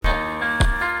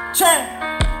The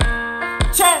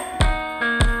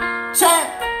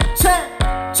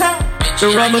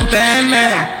rubber band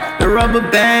man, the rubber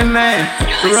band man,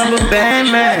 the rubber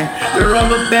band man, the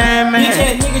rubber band man. Bitch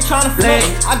ass nigga tryna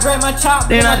flex, I grab my chop,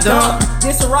 then I dump.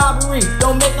 This a robbery,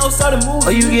 don't make no sudden moves,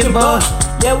 or you get bust.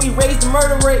 Yeah, we raised the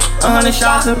murder rate, 100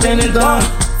 shots up in the gun.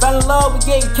 Fell in love with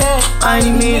getting cash, I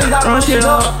ain't mean to run shit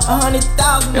up.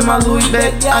 100,000 in my Louis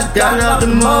bag, I got it out the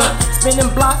mud.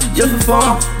 Spinning blocks just for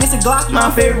fun. This a Glock,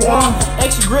 my favorite one.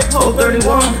 Extra grip, whole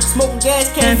 31. Smoking gas,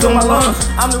 can't feel my lungs.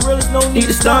 I'm the realest, no need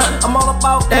to stunt. I'm all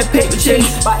about that paper chase.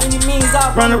 By any means,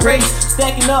 I run a race.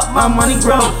 Stacking up, my money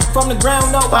grow. From the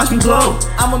ground up, watch me glow.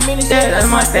 I'm a menace, that's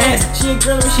my stance. She ain't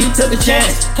grilling, she took a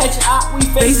chance. Catch it out, we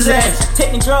face his ass.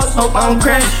 Taking drugs, hope I don't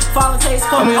crash. Falling taste,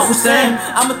 call me Uncle Sam.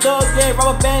 I'm a thug, yeah,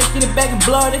 rubber bands, get it back in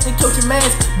blood. If they killed your mans,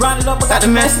 grind it up, I got the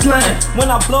master plan. When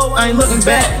I blow, I ain't looking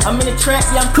back. I'm in the trap,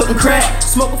 yeah, I'm cooking crack.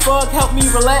 Smoke a fug, help me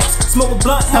relax. Smoke a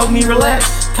blunt, help me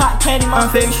relax. Cotton candy, my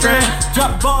favorite strand.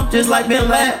 Drop a bomb, just like Ben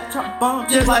Laden. Drop a bomb,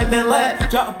 just like Ben Laden.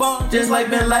 Drop a bomb, just like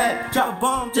Ben Laden. Drop a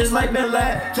bomb, just like Ben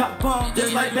Laden. Drop a bomb,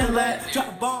 just like Ben Laden. Drop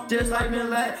a bomb, just like Ben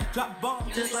Laden. Drop a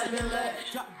bomb, just like Ben Laden.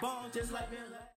 Drop a bomb, just like Ben Laden.